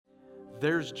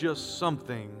there's just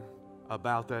something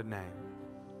about that name.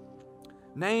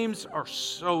 Names are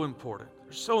so important.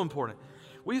 They're so important.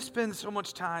 We spend so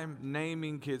much time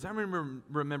naming kids. I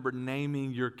remember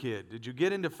naming your kid. Did you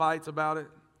get into fights about it?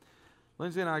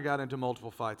 Lindsay and I got into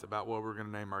multiple fights about what we were going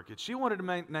to name our kids. She wanted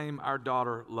to name our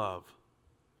daughter Love.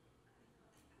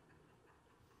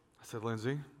 I said,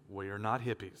 Lindsay, we are not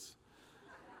hippies.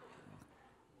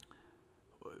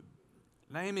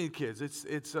 Naming kids,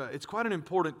 it's quite an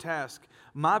important task.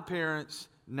 My parents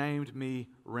named me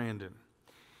Randon.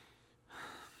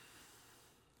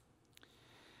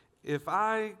 If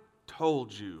I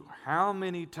told you how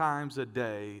many times a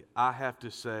day I have to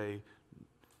say,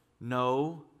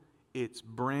 no, it's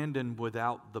Brandon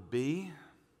without the B,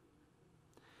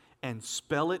 and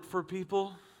spell it for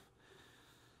people,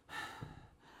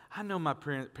 I know my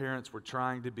parents were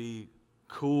trying to be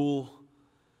cool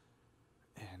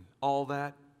and all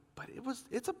that, but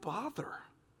it's a bother.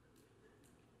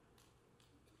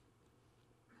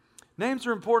 Names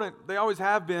are important. They always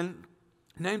have been.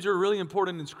 Names are really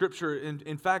important in Scripture.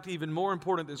 In fact, even more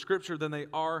important in Scripture than they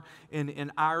are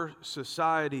in our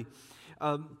society.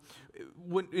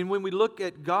 When we look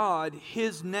at God,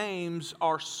 His names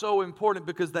are so important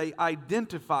because they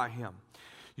identify Him.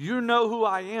 You know who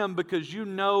I am because you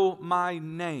know my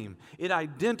name. It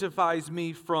identifies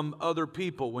me from other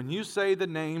people. When you say the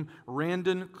name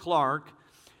Randon Clark,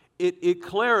 it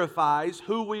clarifies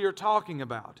who we are talking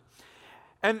about.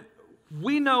 And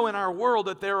we know in our world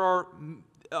that there are,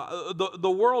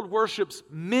 the world worships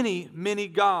many, many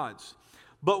gods.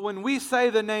 But when we say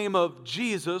the name of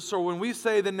Jesus or when we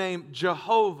say the name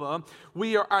Jehovah,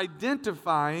 we are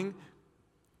identifying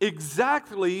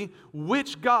exactly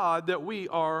which God that we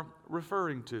are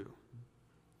referring to.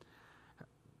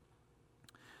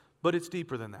 But it's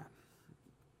deeper than that.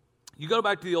 You go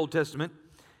back to the Old Testament,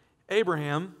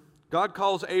 Abraham, God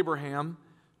calls Abraham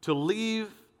to leave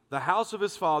the house of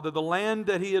his father, the land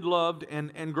that he had loved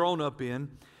and grown up in,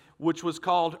 which was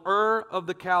called Ur of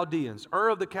the Chaldeans. Ur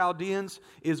of the Chaldeans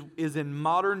is in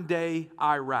modern-day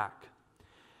Iraq.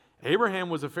 Abraham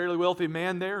was a fairly wealthy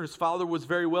man there. His father was a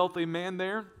very wealthy man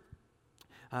there.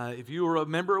 If you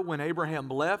remember, when Abraham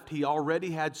left, he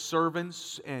already had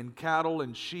servants and cattle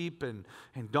and sheep and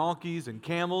donkeys and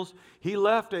camels. He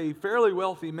left a fairly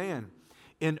wealthy man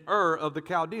in Ur of the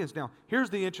Chaldeans. Now, here's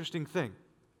the interesting thing.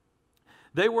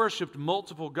 They worshipped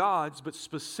multiple gods, but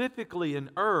specifically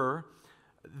in Ur,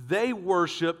 they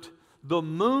worshipped the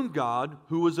moon god,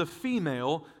 who was a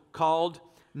female called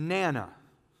Nana.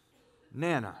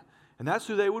 Nana. And that's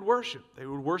who they would worship. They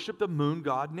would worship the moon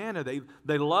god Nana.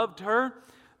 They loved her.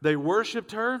 They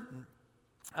worshipped her.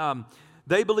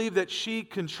 They believed that she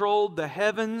controlled the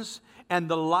heavens and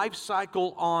the life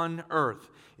cycle on earth.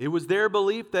 It was their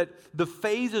belief that the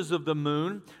phases of the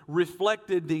moon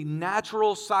reflected the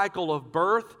natural cycle of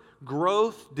birth,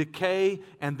 growth, decay,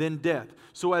 and then death.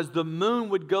 So as the moon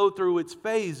would go through its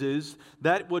phases,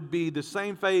 that would be the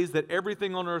same phase that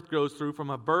everything on earth goes through,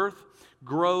 from a birth,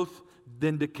 growth,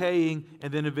 then decaying,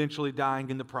 and then eventually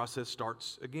dying, and the process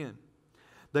starts again.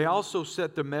 They also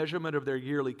set the measurement of their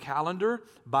yearly calendar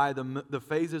by the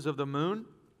phases of the moon.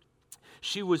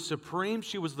 She was supreme.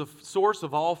 She was the source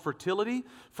of all fertility,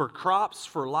 for crops,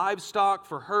 for livestock,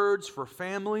 for herds, for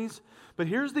families. But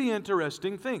here's the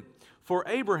interesting thing. For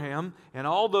Abraham and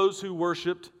all those who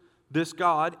worshiped this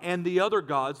God and the other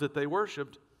gods that they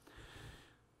worshiped,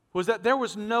 was that there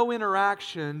was no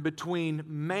interaction between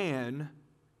man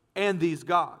and these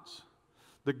gods.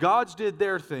 The gods did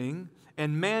their thing,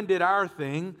 and man did our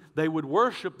thing. They would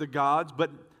worship the gods, but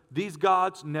these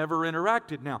gods never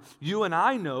interacted. Now, you and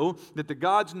I know that the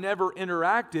gods never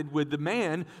interacted with the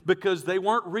man because they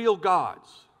weren't real gods.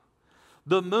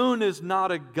 The moon is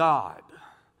not a god.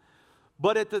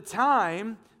 But at the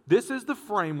time, this is the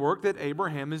framework that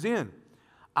Abraham is in.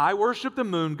 I worship the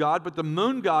moon god, but the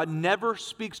moon god never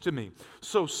speaks to me.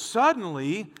 So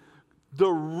suddenly, the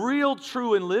real,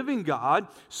 true, and living God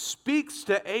speaks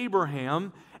to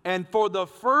Abraham, and for the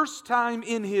first time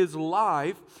in his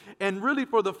life, and really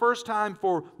for the first time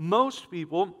for most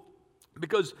people,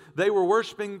 because they were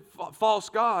worshiping false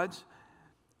gods,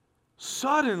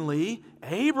 suddenly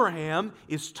Abraham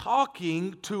is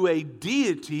talking to a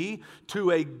deity, to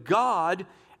a God,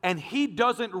 and he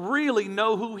doesn't really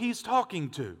know who he's talking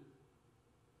to.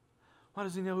 Why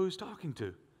does he know who he's talking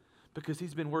to? Because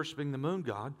he's been worshiping the moon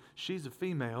god. She's a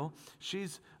female.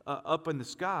 She's up in the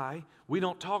sky. We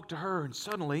don't talk to her. And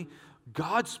suddenly,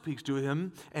 God speaks to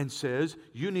him and says,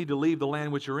 you need to leave the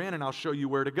land which you're in, and I'll show you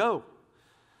where to go.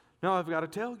 Now, I've got to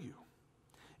tell you,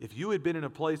 if you had been in a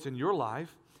place in your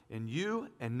life and you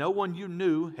and no one you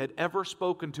knew had ever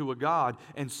spoken to a God,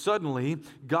 and suddenly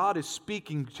God is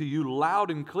speaking to you loud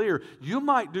and clear, you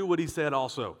might do what he said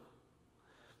also.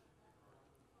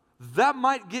 That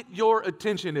might get your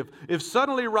attention. If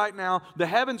suddenly right now the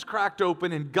heavens cracked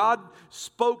open and God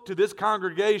spoke to this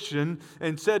congregation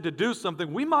and said to do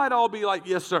something, we might all be like,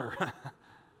 yes, sir.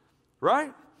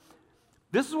 Right?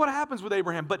 This is what happens with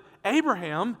Abraham. But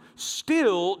Abraham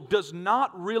still does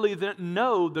not really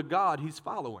know the God he's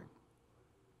following.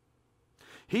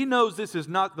 He knows this is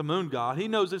not the moon god. He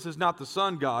knows this is not the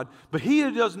sun god. But he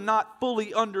does not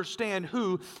fully understand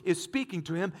who is speaking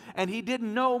to him. And he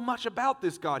didn't know much about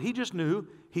this God. He just knew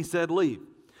he said leave.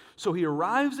 So he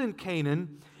arrives in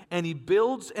Canaan and he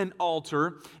builds an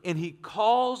altar and he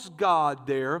calls God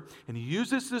there. And he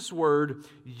uses this word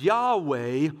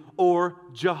Yahweh or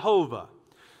Jehovah.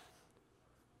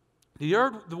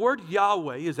 The word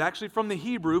Yahweh is actually from the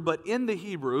Hebrew, but in the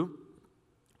Hebrew,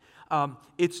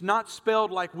 it's not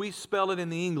spelled like we spell it in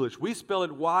the English. We spell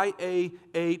it Y-A-H-W-E-H.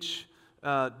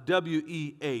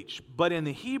 But in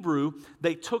the Hebrew,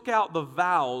 they took out the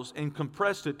vowels and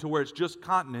compressed it to where it's just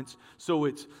consonants, so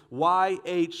it's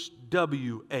Y-H-W-H.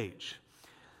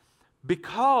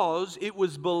 Because it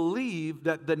was believed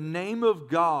that the name of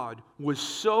God was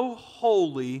so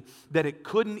holy that it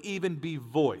couldn't even be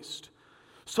voiced.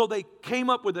 So they came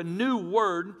up with a new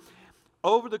word.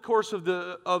 Over the course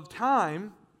of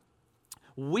time,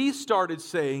 we started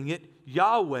saying it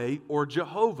Yahweh or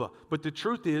Jehovah. But the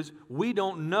truth is, we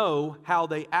don't know how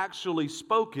they actually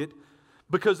spoke it,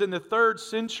 because in the 3rd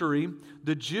century,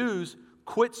 the Jews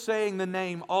quit saying the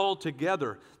name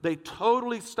altogether. They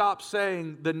totally stopped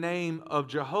saying the name of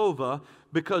Jehovah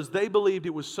because they believed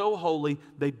it was so holy,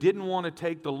 they didn't want to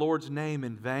take the Lord's name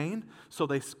in vain, so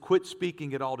they quit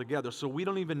speaking it altogether. So we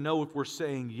don't even know if we're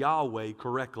saying Yahweh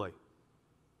correctly.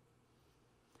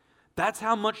 That's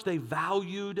how much they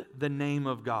valued the name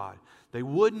of God. They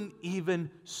wouldn't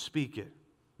even speak it.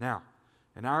 Now,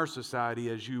 in our society,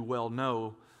 as you well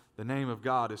know, the name of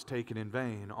God is taken in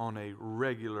vain on a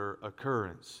regular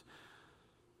occurrence.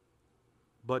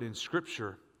 But in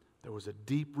Scripture, there was a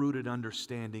deep-rooted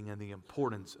understanding and the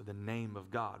importance of the name of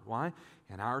God. Why?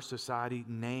 In our society,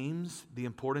 the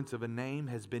importance of a name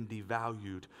has been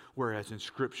devalued, whereas in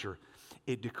Scripture,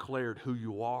 it declared who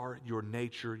you are, your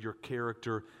nature, your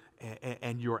character,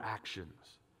 and your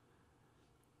actions.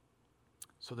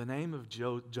 So the name of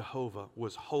Jehovah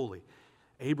was holy.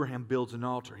 Abraham builds an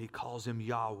altar. He calls him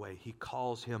Yahweh. He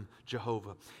calls him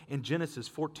Jehovah. In Genesis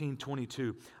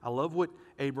 14:22, I love what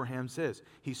Abraham says.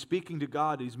 He's speaking to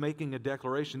God. He's making a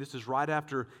declaration. This is right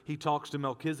after he talks to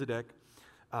Melchizedek,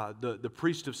 the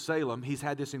priest of Salem. He's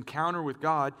had this encounter with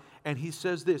God, and he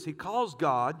says this. He calls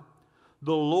God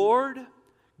the Lord,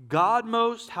 God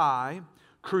Most High,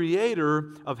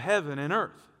 Creator of heaven and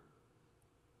earth.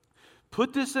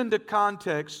 Put this into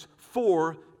context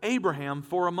for Abraham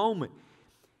for a moment.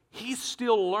 He's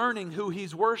still learning who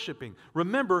he's worshiping.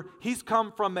 Remember, he's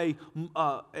come from a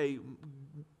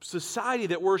society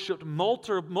that worshiped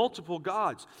multiple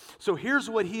gods. So here's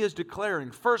what he is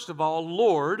declaring. First of all,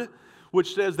 Lord,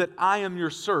 which says that I am your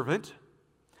servant.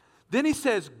 Then he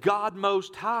says, God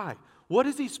Most High. What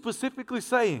is he specifically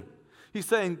saying? He's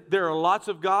saying there are lots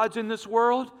of gods in this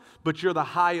world, but you're the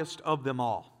highest of them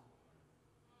all.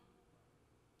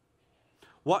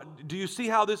 What, do you see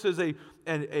how this is a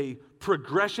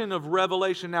progression of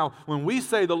revelation? Now, when we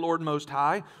say the Lord Most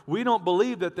High, we don't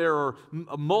believe that there are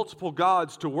multiple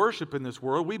gods to worship in this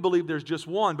world. We believe there's just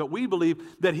one, but we believe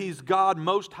that He's God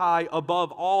Most High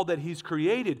above all that He's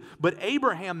created. But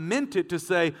Abraham meant it to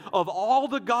say, of all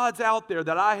the gods out there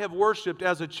that I have worshiped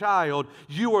as a child,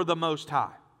 you are the Most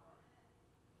High.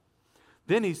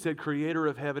 Then he said, Creator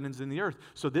of heaven and the earth.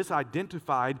 So this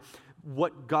identified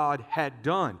what God had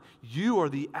done. You are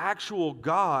the actual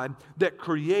God that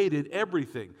created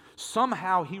everything.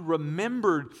 Somehow he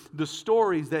remembered the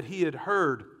stories that he had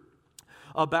heard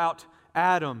about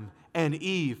Adam and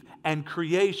Eve and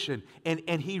creation.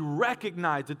 And he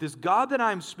recognized that this God that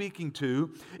I'm speaking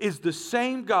to is the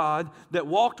same God that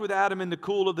walked with Adam in the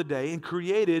cool of the day and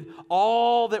created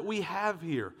all that we have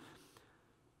here.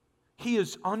 He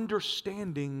is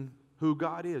understanding who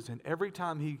God is. And every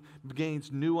time he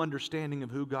gains new understanding of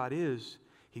who God is,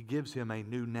 he gives him a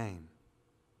new name.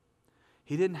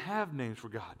 He didn't have names for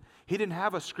God. He didn't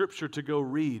have a scripture to go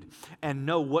read and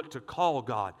know what to call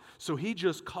God. So he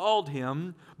just called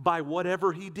him by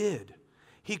whatever he did.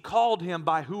 He called him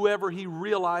by whoever he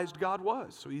realized God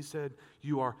was. So he said,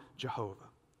 you are Jehovah.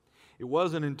 It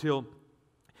wasn't until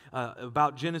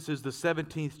about Genesis, the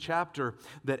 17th chapter,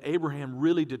 that Abraham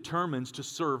really determines to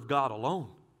serve God alone.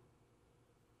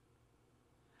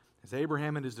 As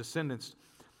Abraham and his descendants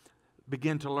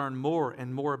begin to learn more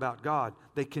and more about God,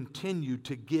 they continued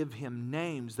to give him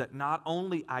names that not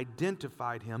only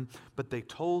identified him, but they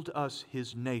told us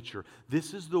his nature.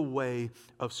 This is the way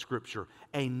of Scripture.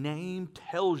 A name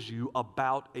tells you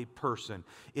about a person.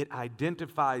 It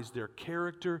identifies their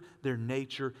character, their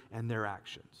nature, and their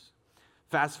actions.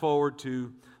 Fast forward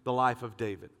to the life of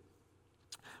David.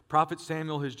 Prophet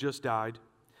Samuel has just died.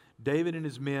 David and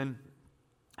his men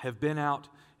have been out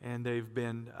and they've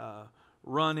been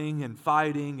running and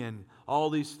fighting and all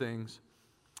these things.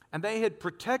 And they had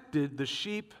protected the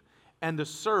sheep and the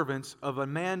servants of a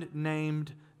man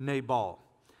named Nabal.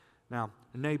 Now,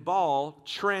 Nabal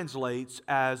translates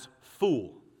as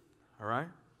fool. All right?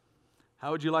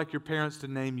 How would you like your parents to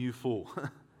name you fool?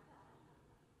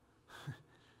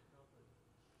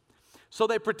 So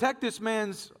they protect this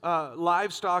man's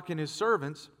livestock and his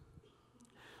servants.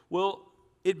 Well,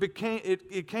 it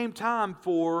came time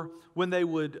for when they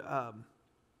would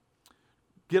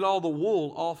get all the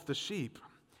wool off the sheep.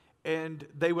 And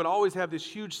they would always have this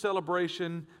huge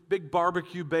celebration, big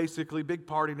barbecue basically, big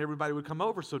party, and everybody would come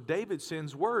over. So David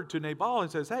sends word to Nabal and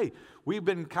says, hey, we've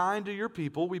been kind to your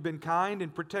people. We've been kind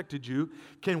and protected you.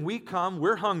 Can we come?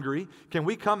 We're hungry. Can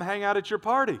we come hang out at your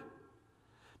party?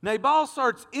 Nabal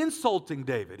starts insulting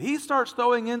David. He starts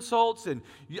throwing insults and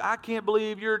I can't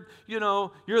believe you're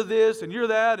this and you're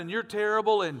that and you're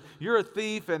terrible and you're a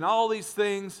thief and all these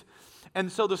things.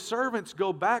 And so the servants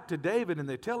go back to David and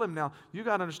they tell him, now, you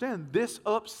got to understand, this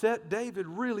upset David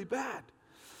really bad.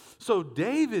 So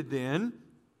David then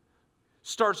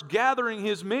starts gathering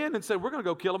his men and said, we're going to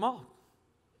go kill them all.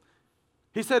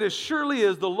 He said, as surely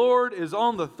as the Lord is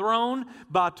on the throne,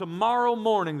 by tomorrow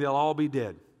morning they'll all be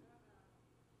dead.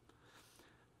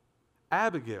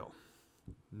 Abigail,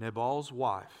 Nabal's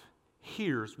wife,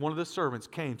 hears one of the servants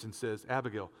came and says,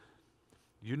 Abigail,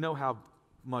 you know how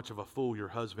much of a fool your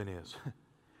husband is.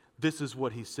 This is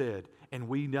what he said, and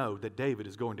we know that David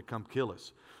is going to come kill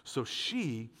us. So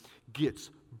she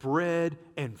gets bread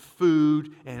and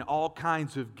food and all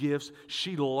kinds of gifts.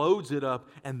 She loads it up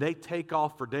and they take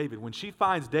off for David. When she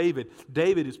finds David,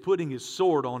 David is putting his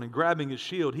sword on and grabbing his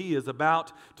shield. He is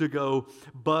about to go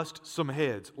bust some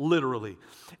heads, literally.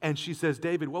 And she says,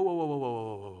 David, whoa, whoa, whoa, whoa, whoa,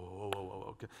 whoa, whoa,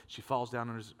 whoa, whoa. She falls down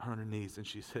on her knees and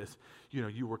she says,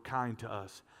 you were kind to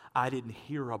us. I didn't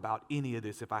hear about any of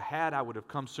this. If I had, I would have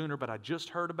come sooner, but I just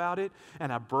heard about it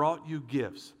and I brought you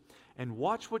gifts. And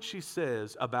watch what she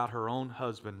says about her own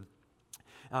husband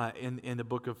in the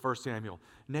book of 1 Samuel.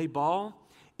 Nabal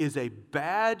is a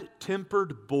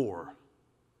bad-tempered boar.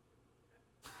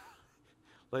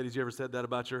 Ladies, you ever said that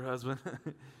about your husband?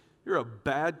 You're a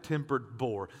bad-tempered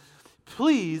boar.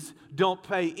 Please don't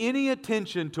pay any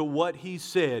attention to what he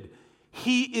said.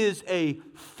 He is a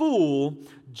fool,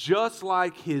 just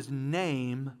like his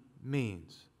name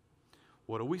means.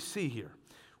 What do we see here?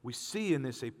 We see in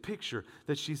this a picture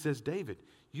that she says, David,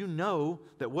 you know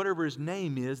that whatever his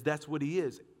name is, that's what he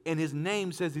is. And his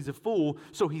name says he's a fool,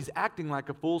 so he's acting like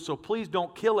a fool. So please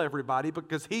don't kill everybody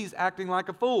because he's acting like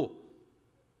a fool.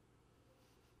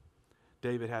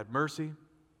 David had mercy.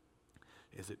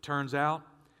 As it turns out,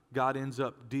 God ends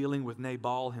up dealing with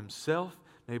Nabal himself.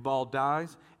 Nabal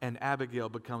dies, and Abigail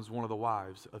becomes one of the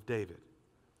wives of David.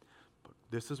 But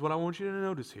this is what I want you to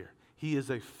notice here. He is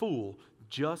a fool,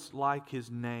 just like his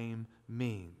name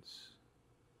means.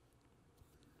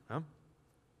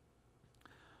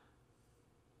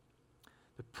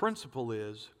 The principle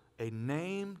is a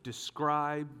name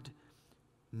described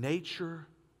nature,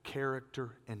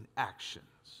 character, and actions.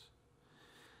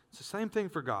 It's the same thing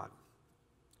for God.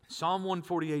 Psalm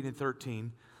 148 and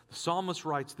 13, the psalmist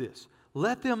writes this,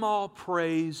 let them all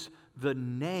praise the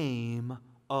name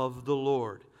of the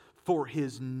Lord. For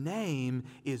his name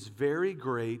is very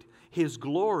great. His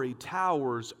glory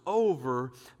towers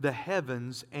over the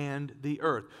heavens and the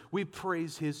earth. We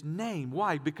praise his name.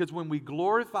 Why? Because when we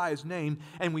glorify his name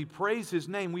and we praise his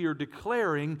name, we are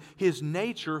declaring his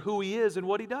nature, who he is and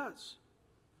what he does.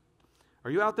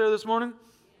 Are you out there this morning?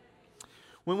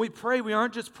 When we pray, we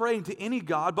aren't just praying to any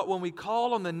God, but when we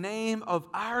call on the name of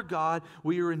our God,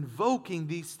 we are invoking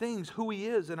these things, who he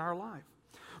is in our life.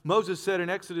 Moses said in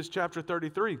Exodus chapter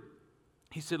 33,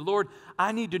 he said, Lord,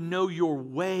 I need to know your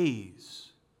ways.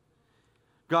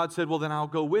 God said, well, then I'll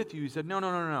go with you. He said,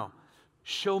 no.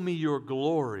 Show me your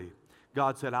glory.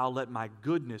 God said, I'll let my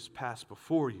goodness pass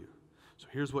before you. So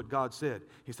here's what God said.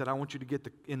 He said, I want you to get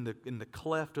in the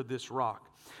cleft of this rock.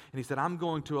 And he said, I'm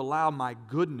going to allow my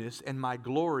goodness and my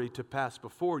glory to pass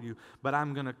before you, but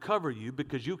I'm going to cover you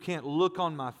because you can't look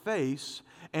on my face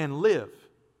and live.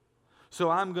 So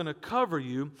I'm going to cover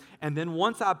you, and then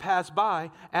once I pass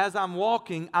by, as I'm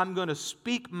walking, I'm going to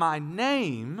speak my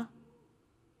name,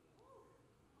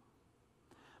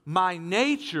 my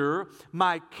nature,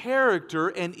 my character,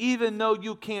 and even though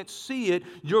you can't see it,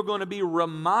 you're going to be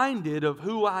reminded of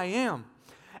who I am.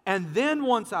 And then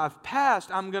once I've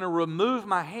passed, I'm going to remove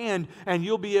my hand, and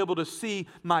you'll be able to see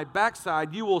my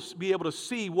backside. You will be able to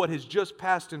see what has just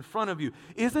passed in front of you.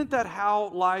 Isn't that how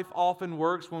life often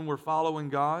works when we're following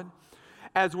God?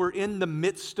 As we're in the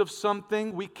midst of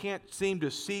something, we can't seem to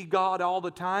see God all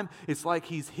the time. It's like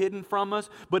He's hidden from us.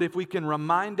 But if we can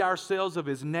remind ourselves of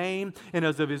His name and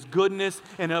of His goodness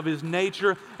and of His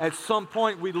nature, at some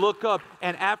point we look up,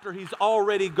 and after He's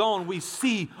already gone, we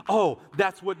see, oh,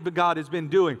 that's what God has been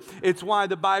doing. It's why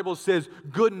the Bible says,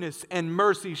 goodness and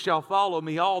mercy shall follow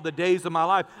me all the days of my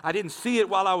life. I didn't see it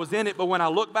while I was in it, but when I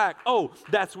look back, oh,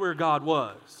 that's where God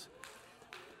was.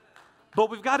 But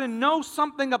we've got to know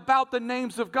something about the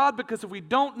names of God, because if we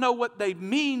don't know what they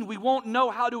mean, we won't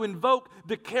know how to invoke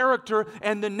the character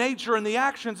and the nature and the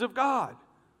actions of God.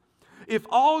 If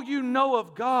all you know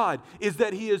of God is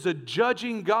that He is a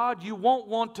judging God, you won't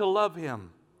want to love Him.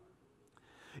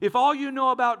 If all you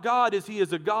know about God is He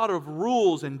is a God of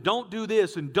rules and don't do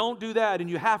this and don't do that and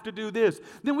you have to do this,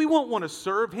 then we won't want to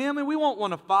serve Him and we won't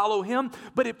want to follow Him.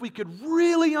 But if we could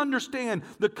really understand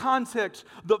the context,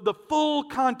 the full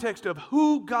context of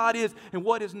who God is and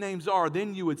what His names are,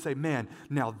 then you would say, man,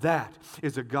 now that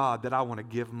is a God that I want to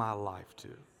give my life to.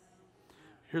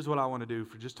 Here's what I want to do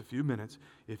for just a few minutes,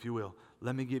 if you will.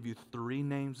 Let me give you 3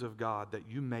 names of God that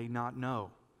you may not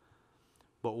know.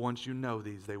 But once you know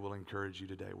these, they will encourage you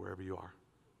today, wherever you are.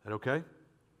 Is that okay?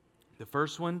 The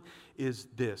first one is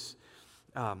this.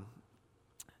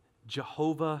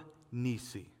 Jehovah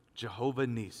Nissi. Jehovah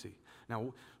Nissi.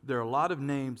 Now, there are a lot of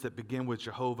names that begin with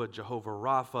Jehovah, Jehovah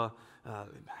Rapha,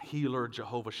 healer,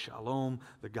 Jehovah Shalom,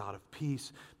 the God of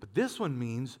peace. But this one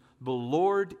means, the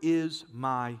Lord is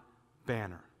my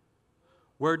banner.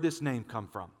 Where'd this name come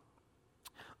from?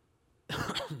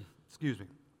 Excuse me.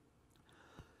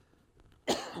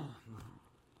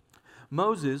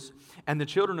 Moses and the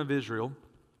children of Israel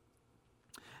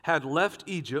had left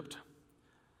Egypt.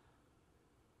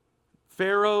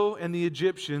 Pharaoh and the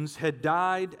Egyptians had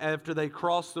died after they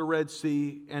crossed the Red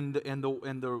Sea, and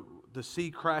the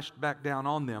sea crashed back down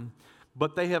on them.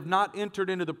 But they have not entered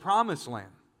into the promised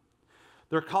land.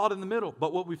 They're caught in the middle.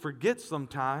 But what we forget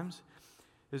sometimes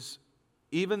is,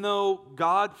 even though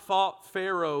God fought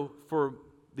Pharaoh for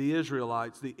the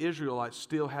Israelites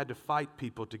still had to fight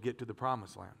people to get to the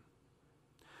promised land.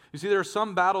 You see, there are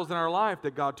some battles in our life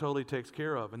that God totally takes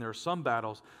care of, and there are some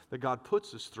battles that God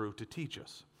puts us through to teach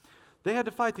us. They had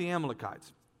to fight the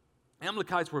Amalekites.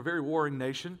 Amalekites were a very warring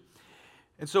nation.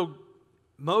 And so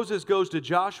Moses goes to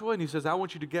Joshua and he says, I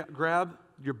want you to grab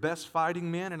your best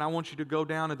fighting men, and I want you to go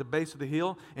down at the base of the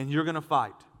hill, and you're going to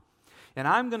fight. And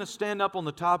I'm going to stand up on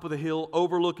the top of the hill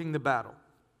overlooking the battle.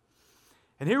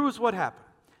 And here was what happened.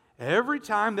 Every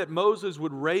time that Moses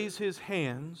would raise his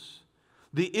hands,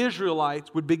 the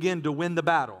Israelites would begin to win the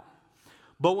battle.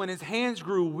 But when his hands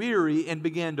grew weary and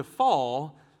began to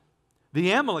fall,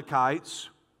 the Amalekites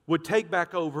would take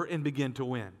back over and begin to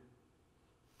win.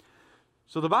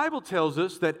 So the Bible tells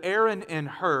us that Aaron and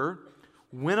Hur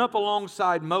went up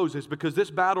alongside Moses, because this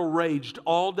battle raged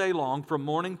all day long from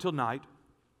morning till night.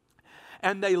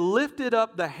 And they lifted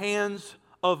up the hands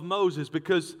of Moses,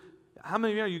 because how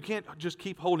many of you know you can't just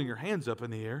keep holding your hands up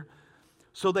in the air?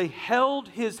 So they held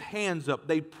his hands up.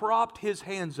 They propped his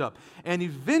hands up. And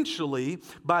eventually,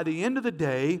 by the end of the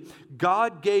day,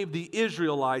 God gave the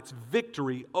Israelites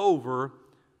victory over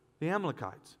the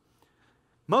Amalekites.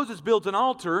 Moses builds an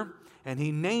altar, and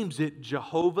he names it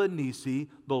Jehovah Nissi,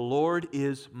 the Lord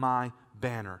is my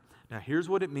banner. Now, here's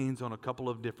what it means on a couple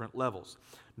of different levels.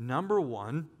 Number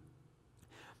one,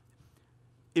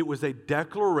 it was a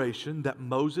declaration that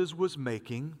Moses was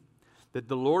making that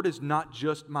the Lord is not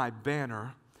just my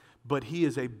banner, but He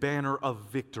is a banner of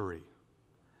victory.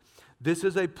 This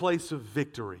is a place of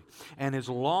victory. And as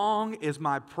long as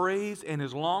my praise and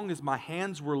as long as my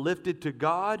hands were lifted to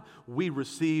God, we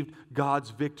received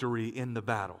God's victory in the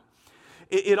battle.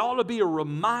 It ought to be a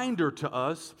reminder to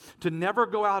us to never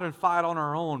go out and fight on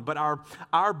our own, but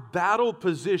our battle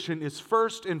position is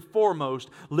first and foremost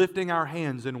lifting our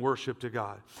hands in worship to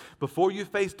God. Before you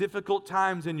face difficult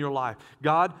times in your life,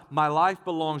 God, my life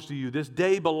belongs to you. This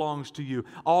day belongs to you.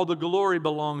 All the glory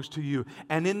belongs to you.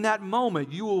 And in that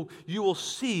moment, you will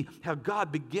see how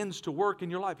God begins to work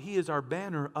in your life. He is our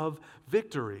banner of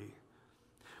victory.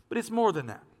 But it's more than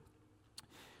that.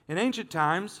 In ancient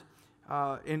times,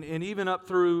 and even up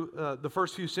through the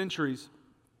first few centuries,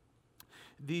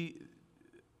 the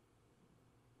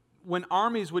when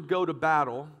armies would go to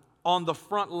battle, on the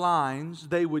front lines,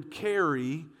 they would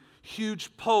carry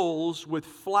huge poles with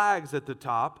flags at the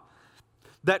top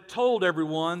that told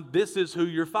everyone, this is who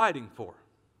you're fighting for.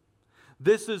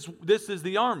 This is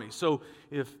the army. So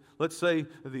if, let's say,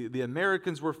 the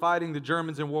Americans were fighting the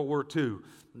Germans in World War II,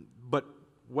 but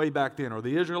way back then, or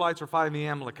the Israelites were fighting the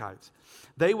Amalekites,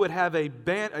 they would have a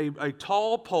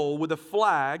tall pole with a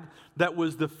flag that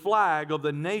was the flag of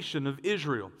the nation of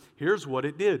Israel. Here's what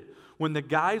it did. When the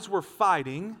guys were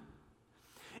fighting,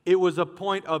 it was a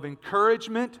point of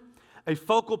encouragement, a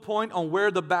focal point on where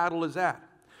the battle is at.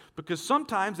 Because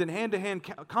sometimes in hand-to-hand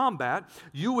combat,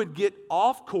 you would get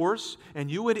off course and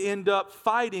you would end up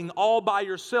fighting all by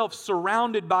yourself,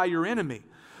 surrounded by your enemy.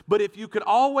 But if you could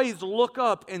always look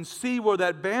up and see where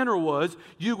that banner was,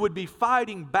 you would be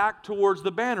fighting back towards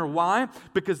the banner. Why?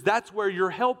 Because that's where your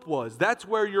help was. That's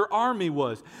where your army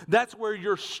was. That's where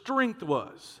your strength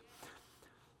was.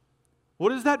 What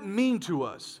does that mean to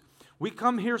us? We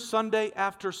come here Sunday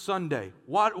after Sunday.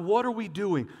 What are we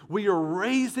doing? We are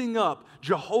raising up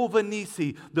Jehovah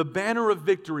Nissi, the banner of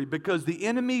victory, because the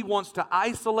enemy wants to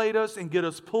isolate us and get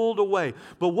us pulled away.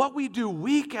 But what we do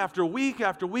week after week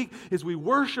after week is we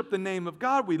worship the name of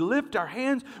God. We lift our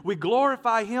hands. We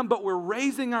glorify Him, but we're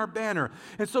raising our banner.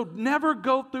 And so never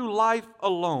go through life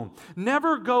alone.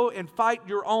 Never go and fight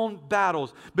your own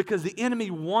battles because the enemy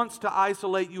wants to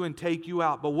isolate you and take you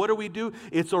out. But what do?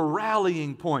 It's a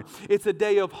rallying point. It's a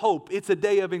day of hope. It's a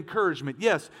day of encouragement.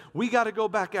 Yes, we got to go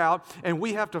back out and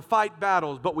we have to fight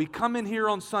battles, but we come in here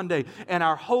on Sunday and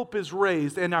our hope is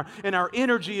raised and our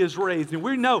energy is raised, and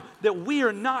we know that we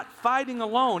are not fighting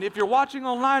alone. If you're watching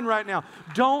online right now,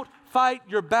 don't fight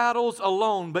your battles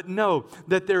alone, but know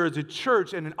that there is a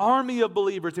church and an army of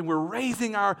believers, and we're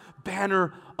raising our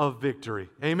banner of victory.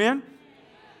 Amen?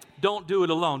 Don't do it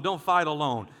alone. Don't fight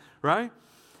alone, right?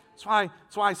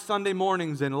 That's why Sunday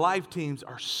mornings and life teams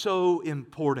are so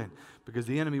important, because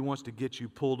the enemy wants to get you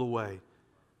pulled away.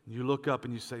 You look up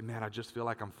and you say, man, I just feel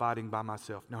like I'm fighting by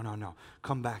myself. No.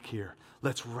 Come back here.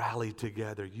 Let's rally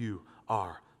together. You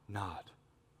are not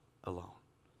alone.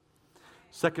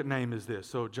 Second name is this.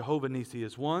 So Jehovah Nissi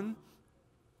is one.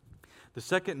 The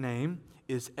second name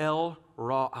is El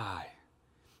Roi,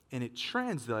 and it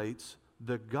translates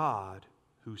the God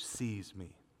who sees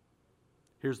me.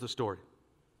 Here's the story.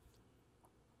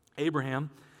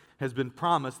 Abraham has been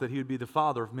promised that he would be the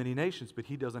father of many nations, but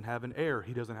he doesn't have an heir.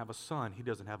 He doesn't have a son. He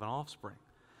doesn't have an offspring.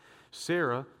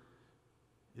 Sarah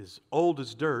is old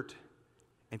as dirt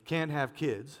and can't have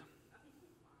kids.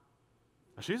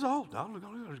 She's old.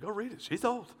 Go read it. She's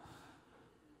old.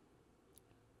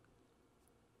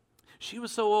 She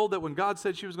was so old that when God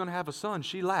said she was going to have a son,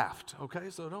 she laughed. Okay,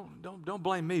 so don't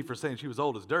blame me for saying she was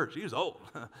old as dirt. She was old.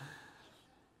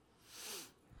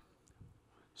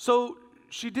 So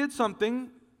she did something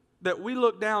that we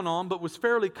look down on, but was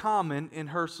fairly common in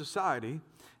her society,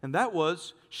 and that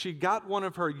was she got one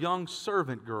of her young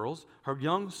servant girls, her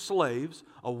young slaves,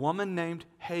 a woman named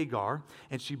Hagar,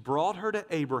 and she brought her to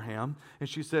Abraham, and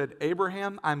she said,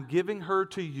 Abraham, I'm giving her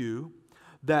to you,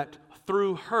 that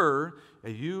through her,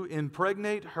 you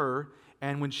impregnate her,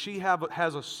 and when she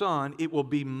has a son, it will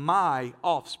be my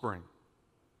offspring.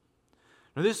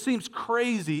 Now this seems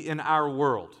crazy in our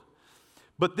world,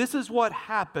 but this is what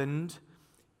happened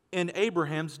in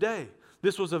Abraham's day.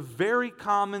 This was a very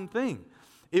common thing.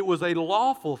 It was a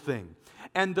lawful thing.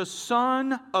 And the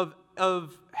son of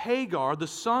Hagar, the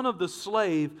son of the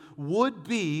slave, would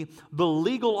be the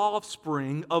legal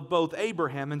offspring of both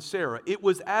Abraham and Sarah. It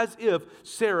was as if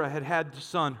Sarah had had the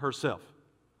son herself.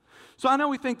 So I know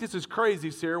we think this is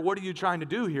crazy, Sarah. What are you trying to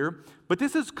do here? But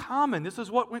this is common. This is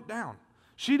what went down.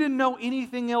 She didn't know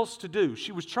anything else to do.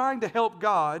 She was trying to help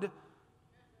God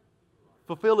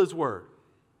fulfill His word.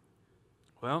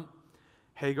 Well,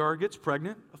 Hagar gets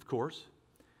pregnant, of course,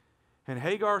 and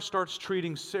Hagar starts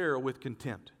treating Sarah with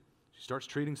contempt. She starts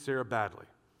treating Sarah badly.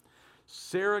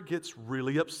 Sarah gets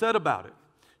really upset about it.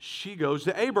 She goes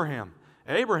to Abraham.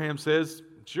 Abraham says,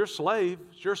 it's your slave,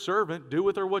 it's your servant, do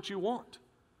with her what you want.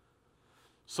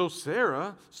 So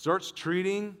Sarah starts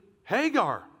treating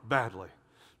Hagar badly,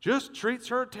 just treats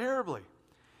her terribly.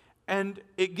 And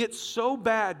it gets so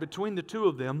bad between the two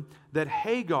of them that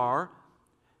Hagar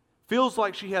feels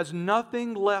like she has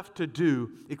nothing left to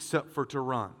do except for to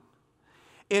run.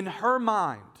 In her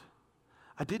mind,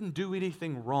 I didn't do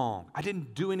anything wrong. I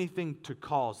didn't do anything to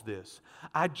cause this.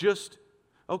 I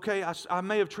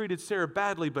may have treated Sarah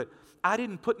badly, but I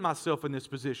didn't put myself in this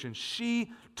position.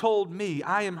 She told me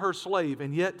I am her slave,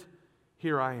 and yet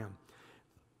here I am.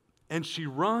 And she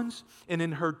runs, and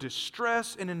in her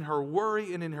distress, and in her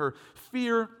worry, and in her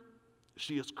fear,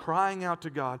 She is crying out to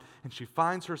God, and she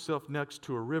finds herself next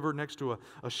to a river, next to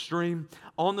a stream,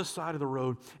 on the side of the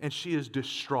road, and she is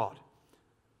distraught.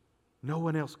 No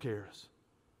one else cares.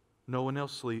 No one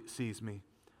else sees me.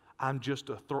 I'm just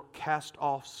a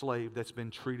cast-off slave that's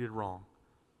been treated wrong.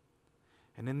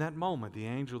 And in that moment, the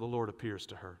angel of the Lord appears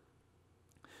to her.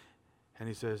 And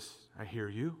he says, I hear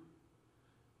you.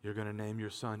 You're going to name your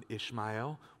son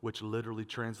Ishmael, which literally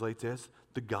translates as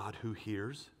the God who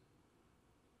hears.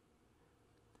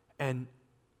 And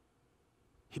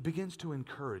he begins to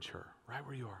encourage her right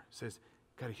where you are. He says,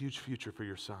 got a huge future for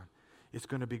your son. It's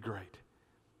going to be great.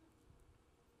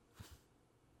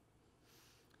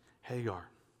 Hagar,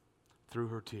 through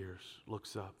her tears,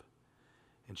 looks up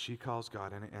and she calls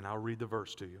God. And I'll read the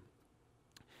verse to you.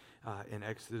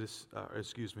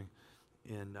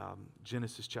 In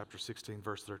Genesis chapter 16,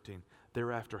 verse 13.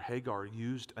 Thereafter, Hagar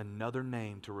used another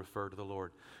name to refer to the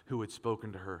Lord who had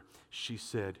spoken to her. She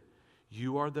said,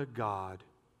 you are the God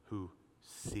who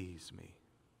sees me.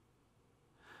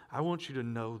 I want you to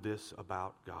know this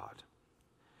about God.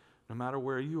 No matter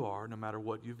where you are, no matter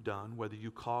what you've done, whether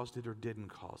you caused it or didn't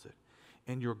cause it,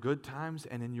 in your good times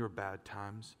and in your bad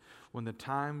times, when the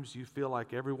times you feel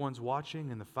like everyone's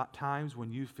watching and the times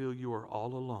when you feel you are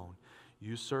all alone,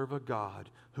 you serve a God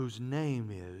whose name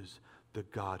is the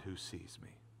God who sees me.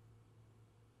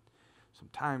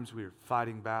 Sometimes we're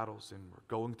fighting battles and we're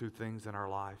going through things in our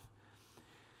life.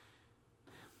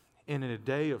 And in a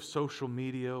day of social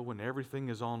media, when everything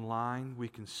is online, we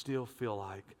can still feel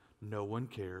like no one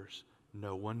cares,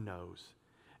 no one knows,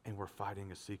 and we're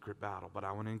fighting a secret battle. But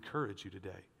I want to encourage you today.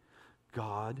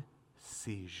 God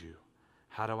sees you.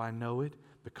 How do I know it?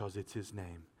 Because it's His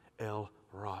name, El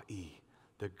Ra'i,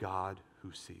 the God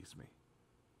who sees me.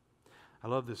 I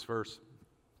love this verse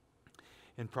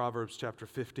in Proverbs chapter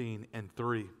 15 and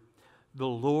 3. The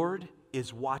Lord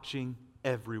is watching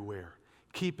everywhere,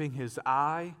 keeping His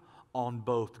eye on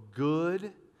both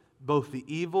the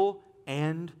evil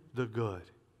and the good.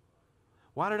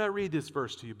 Why did I read this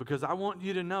verse to you? Because I want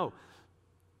you to know,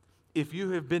 if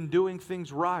you have been doing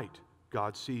things right,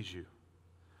 God sees you.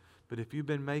 But if you've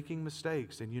been making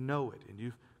mistakes and you know it, and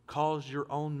you've caused your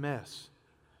own mess,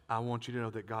 I want you to know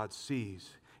that God sees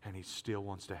and He still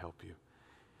wants to help you.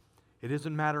 It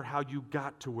doesn't matter how you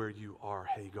got to where you are,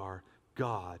 Hagar.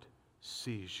 God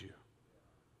sees you.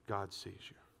 God sees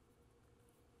you.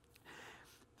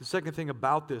 The second thing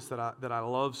about this that I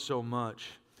love so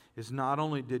much is not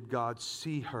only did God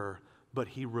see her, but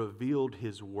He revealed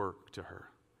His work to her.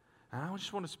 And I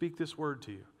just want to speak this word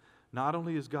to you. Not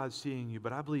only is God seeing you,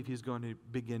 but I believe He's going to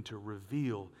begin to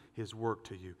reveal His work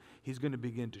to you. He's going to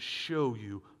begin to show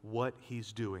you what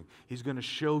He's doing. He's going to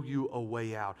show you a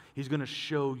way out. He's going to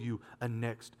show you a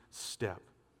next step.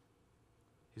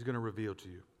 He's going to reveal to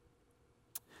you.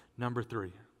 Number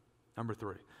three.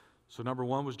 So number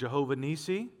one was Jehovah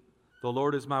Nissi. The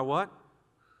Lord is my what?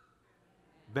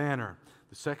 Banner.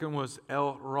 The second was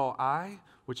El Roi,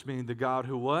 which means the God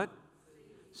who what?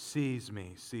 Sees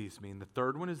me. And the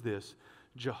third one is this,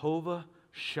 Jehovah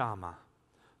Shammah.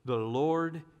 The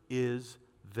Lord is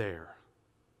there.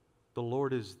 The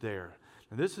Lord is there.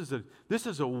 And this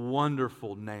is a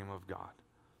wonderful name of God.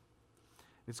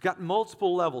 It's got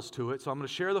multiple levels to it, so I'm going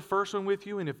to share the first one with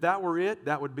you, and if that were it,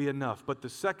 that would be enough. But the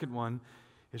second one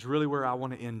is really where I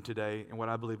want to end today and what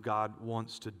I believe God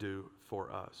wants to do for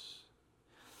us.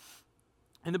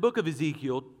 In the book of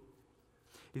Ezekiel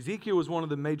was one of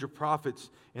the major prophets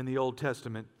in the Old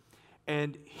Testament,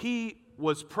 and he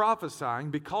was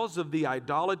prophesying because of the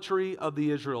idolatry of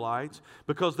the Israelites,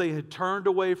 because they had turned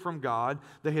away from God,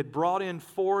 they had brought in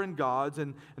foreign gods,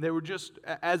 and they were just,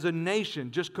 as a nation,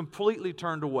 just completely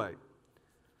turned away.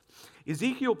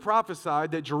 Ezekiel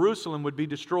prophesied that Jerusalem would be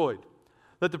destroyed,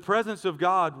 that the presence of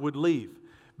God would leave,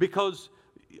 because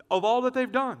of all that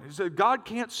they've done. He said, God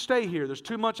can't stay here. There's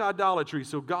too much idolatry,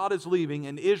 so God is leaving,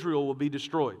 and Israel will be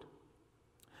destroyed.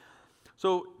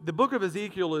 So the book of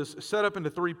Ezekiel is set up into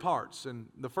three parts, and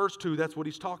the first two, that's what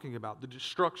he's talking about, the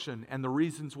destruction and the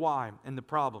reasons why and the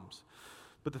problems.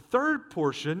 But the third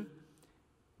portion,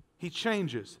 he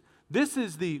changes.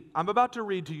 I'm about to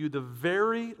read to you the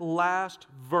very last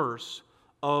verse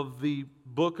of the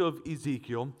book of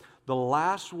Ezekiel, the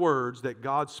last words that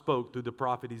God spoke through the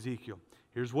prophet Ezekiel.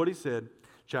 Here's what he said,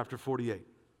 chapter 48.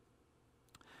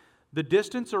 The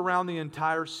distance around the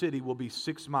entire city will be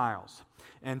 6 miles.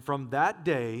 And from that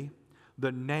day,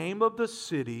 the name of the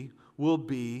city will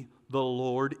be the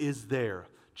Lord is there,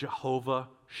 Jehovah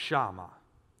Shammah.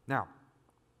 Now,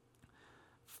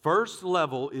 first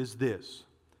level is this.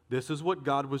 This is what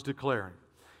God was declaring.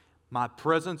 My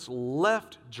presence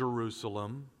left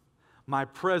Jerusalem. My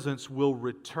presence will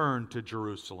return to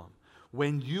Jerusalem.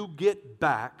 When you get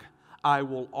back, I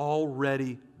will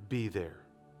already be there.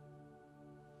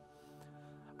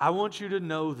 I want you to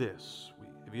know this.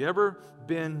 Have you ever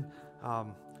been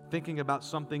thinking about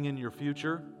something in your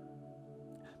future?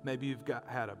 Maybe you've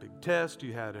had a big test,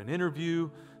 you had an interview,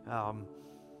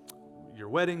 your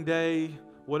wedding day,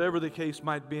 whatever the case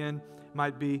might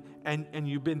be, and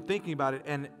you've been thinking about it,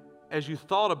 and as you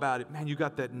thought about it, man, you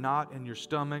got that knot in your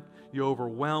stomach, you're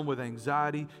overwhelmed with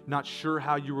anxiety, not sure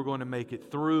how you were going to make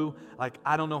it through, like,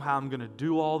 I don't know how I'm going to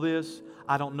do all this,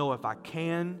 I don't know if I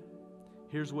can.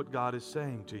 Here's what God is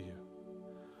saying to you.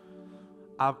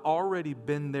 I've already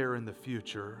been there in the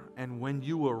future, and when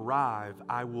you arrive,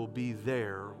 I will be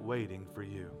there waiting for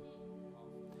you.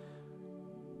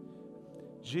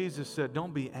 Jesus said,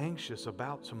 don't be anxious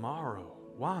about tomorrow.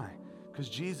 Why? Because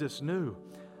Jesus knew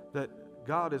that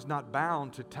God is not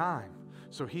bound to time.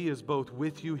 So He is both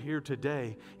with you here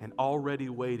today and already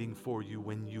waiting for you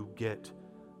when you get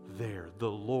there. The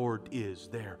Lord is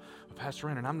there. Pastor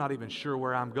Brandon, I'm not even sure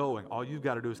where I'm going. All you've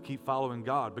got to do is keep following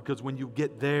God, because when you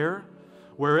get there,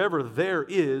 wherever there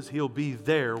is, He'll be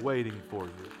there waiting for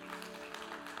you.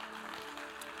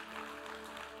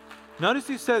 Notice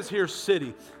He says here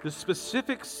city. The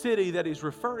specific city that He's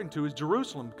referring to is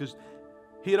Jerusalem, because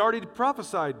He had already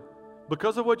prophesied,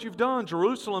 because of what you've done,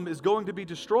 Jerusalem is going to be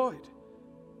destroyed.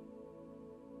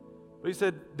 But He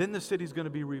said, then the city's going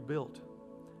to be rebuilt.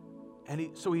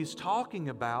 And so He's talking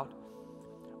about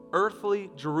earthly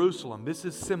Jerusalem. This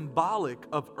is symbolic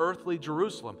of earthly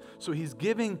Jerusalem. So He's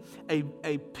giving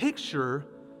a picture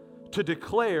to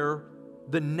declare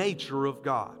the nature of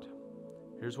God.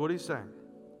 Here's what He's saying.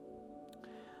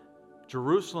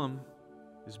 Jerusalem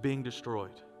is being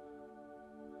destroyed.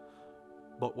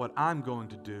 But what I'm going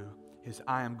to do is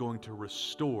I am going to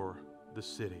restore the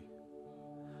city.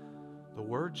 The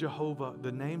word Jehovah,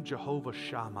 the name Jehovah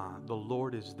Shammah, the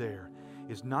Lord is there,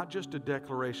 is not just a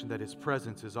declaration that His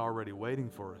presence is already waiting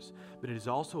for us, but it is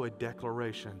also a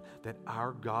declaration that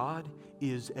our God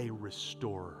is a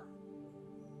restorer.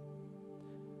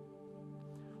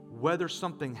 Whether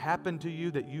something happened to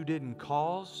you that you didn't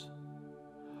cause,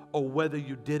 or whether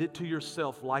you did it to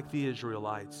yourself like the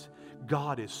Israelites,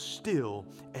 God is still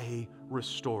a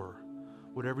restorer.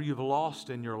 Whatever you've lost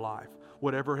in your life,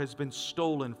 whatever has been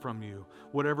stolen from you,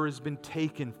 whatever has been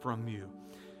taken from you,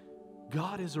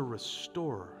 God is a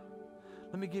restorer.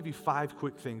 Let me give you 5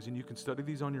 quick things, and you can study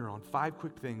these on your own. 5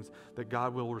 quick things that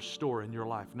God will restore in your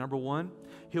life. Number 1,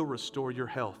 He'll restore your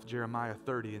health. Jeremiah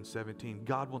 30:17.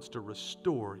 God wants to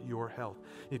restore your health.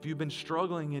 If you've been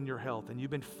struggling in your health and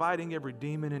you've been fighting every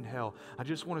demon in hell, I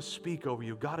just want to speak over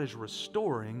you. God is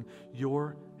restoring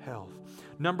your health.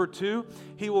 Number 2,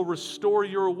 He will restore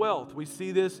your wealth. We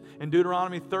see this in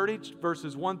Deuteronomy 30,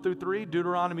 verses 1 through 3,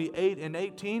 Deuteronomy 8 and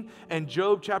 18, and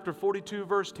Job chapter 42,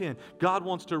 verse 10. God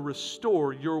wants to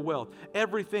restore your wealth.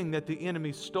 Everything that the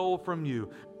enemy stole from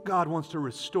you, God wants to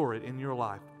restore it in your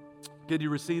life. Did you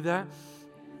receive that?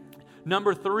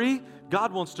 Number 3,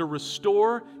 God wants to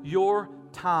restore your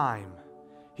time.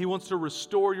 He wants to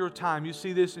restore your time. You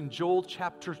see this in Joel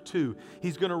chapter 2.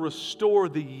 He's going to restore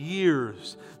the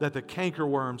years that the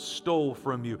cankerworm stole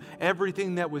from you.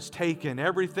 Everything that was taken,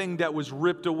 everything that was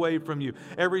ripped away from you.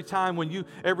 Every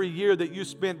year that you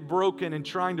spent broken and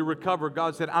trying to recover,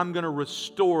 God said, I'm going to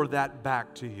restore that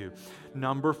back to you.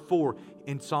 Number 4,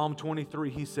 in Psalm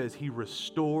 23, He says, He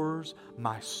restores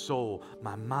my soul,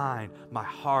 my mind, my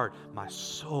heart, my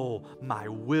soul, my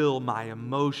will, my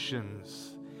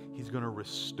emotions. He's going to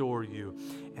restore you.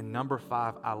 And number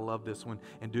 5, I love this one.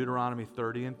 In Deuteronomy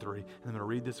 30 and 3, and I'm going to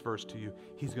read this verse to you.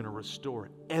 He's going to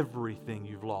restore everything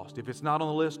you've lost. If it's not on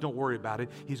the list, don't worry about it.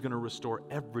 He's going to restore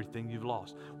everything you've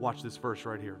lost. Watch this verse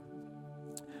right here.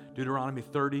 Deuteronomy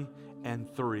 30 and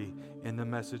 3 in the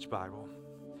Message Bible.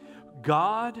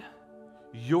 God,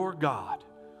 your God,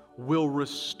 will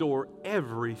restore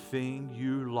everything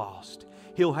you lost.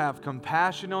 He'll have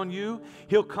compassion on you.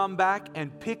 He'll come back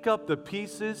and pick up the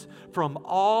pieces from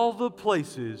all the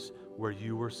places where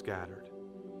you were scattered.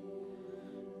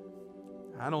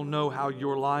 I don't know how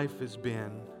your life has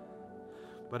been,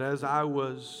 but as I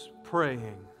was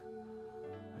praying,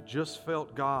 I just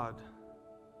felt God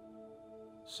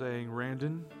saying,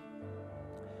 Randon,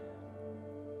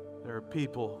 there are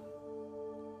people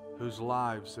whose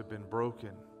lives have been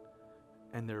broken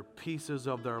and their pieces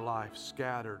of their life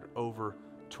scattered over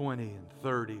 20 and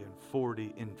 30 and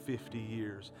 40 and 50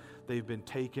 years. They've been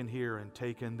taken here and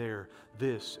taken there,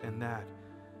 this and that.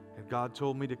 And God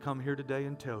told me to come here today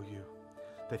and tell you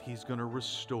that He's going to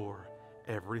restore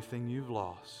everything you've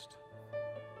lost,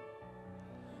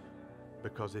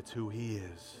 because it's who He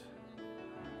is.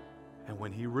 And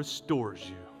when He restores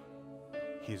you,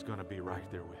 He's going to be right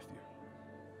there with you.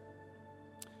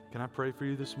 Can I pray for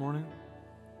you this morning?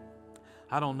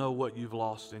 I don't know what you've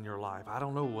lost in your life. I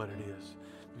don't know what it is.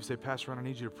 You say, Pastor Ron, I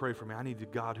need you to pray for me. I need the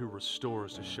God who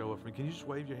restores to show up for me. Can you just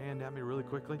wave your hand at me really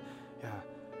quickly? Yeah.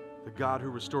 The God who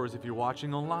restores. If you're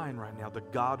watching online right now, the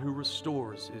God who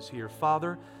restores is here.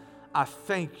 Father, I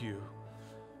thank you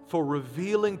for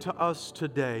revealing to us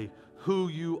today who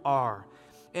you are.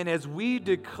 And as we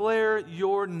declare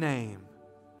your name,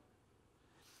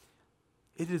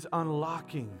 it is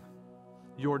unlocking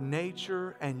your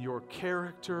nature and your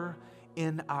character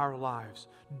in our lives.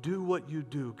 Do what you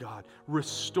do, God.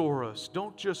 Restore us.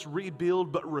 Don't just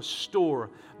rebuild, but restore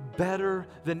better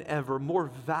than ever,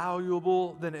 more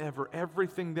valuable than ever.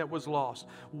 Everything that was lost,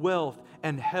 wealth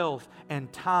and health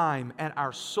and time and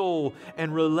our soul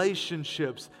and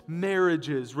relationships,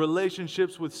 marriages,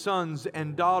 relationships with sons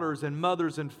and daughters and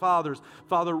mothers and fathers.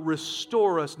 Father,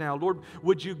 restore us now. Lord,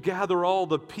 would you gather all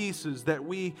the pieces that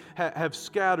we have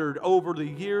scattered over the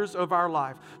years of our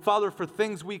life? Father, for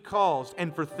things we caused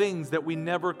and for things that we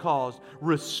never caused,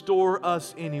 restore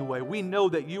us anyway. We know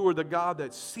that you are the God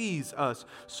that sees us.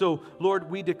 So, Lord,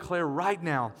 we declare right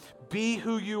now, be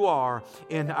who you are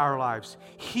in our lives.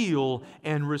 Heal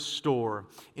and restore.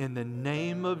 In the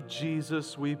name of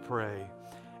Jesus we pray.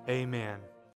 Amen.